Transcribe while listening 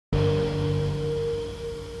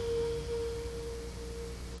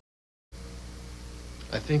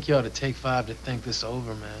I think you ought to take 5 to think this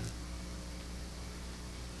over, man.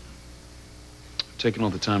 I'm taking all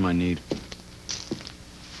the time I need. I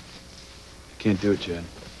can't do it, Chad.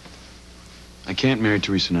 I can't marry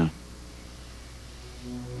Theresa now.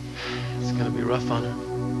 It's gonna be rough on her.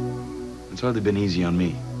 It's hardly been easy on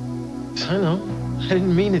me. I know. I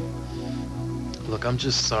didn't mean it. Look, I'm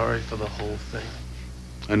just sorry for the whole thing.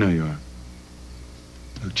 I know you are.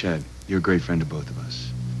 Look, Chad, you're a great friend to both of us.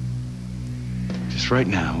 Just right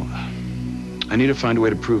now, I need to find a way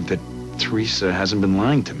to prove that Theresa hasn't been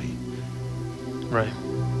lying to me. Right.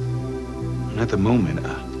 And at the moment,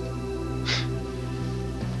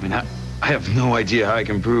 I have no idea how I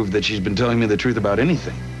can prove that she's been telling me the truth about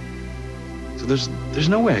anything. So there's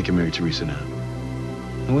no way I can marry Theresa now.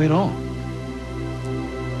 No way at all.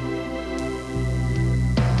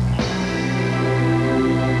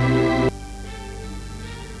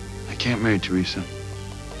 I can't marry Theresa.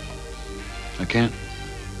 I can't.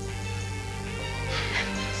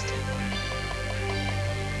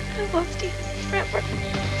 I lost you forever.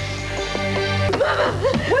 Mama,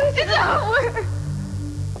 it's over.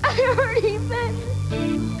 I heard Ethan.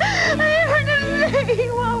 I heard him say he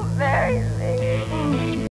won't marry me.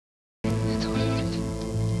 It's okay.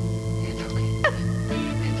 It's okay.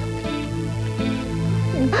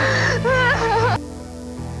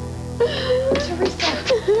 Theresa,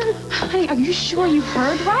 honey, are you sure you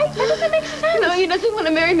heard right? That doesn't make sense. No, he doesn't want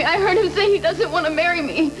to marry me. I heard him say he doesn't want to marry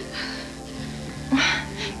me.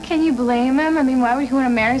 Can you blame him? I mean, why would he want to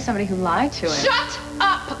marry somebody who lied to him? Shut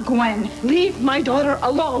up, Gwen. Leave my daughter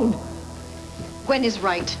alone. Gwen is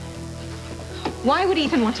right. Why would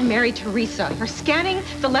Ethan want to marry Theresa? Her scanning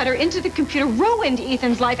the letter into the computer ruined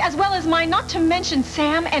Ethan's life, as well as mine, not to mention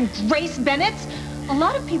Sam and Grace Bennett's. A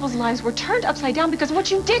lot of people's lives were turned upside down because of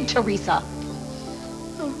what you did, Theresa.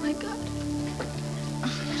 Oh, my God.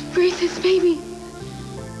 Grace's baby.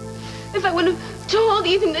 If I would have told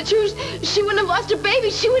Ethan the truth, she wouldn't have lost her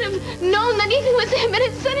baby. She would have known that Ethan was him, and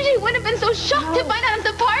instead he wouldn't have been so shocked to find out at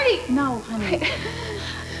the party. No, honey.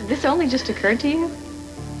 This only just occurred to you?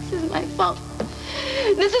 This is my fault.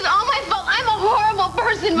 This is all my fault. I'm a horrible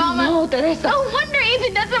person, Mama. No, Theresa. No wonder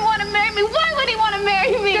Ethan doesn't want to marry me. Why would he want to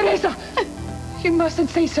marry me? Theresa, you mustn't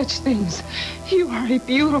say such things. You are a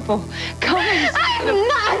beautiful, kind... I'm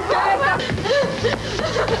not, Mama.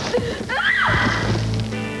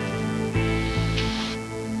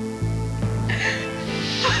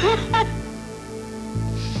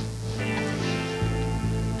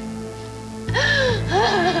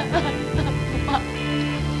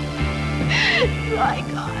 My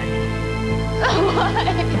God. Why?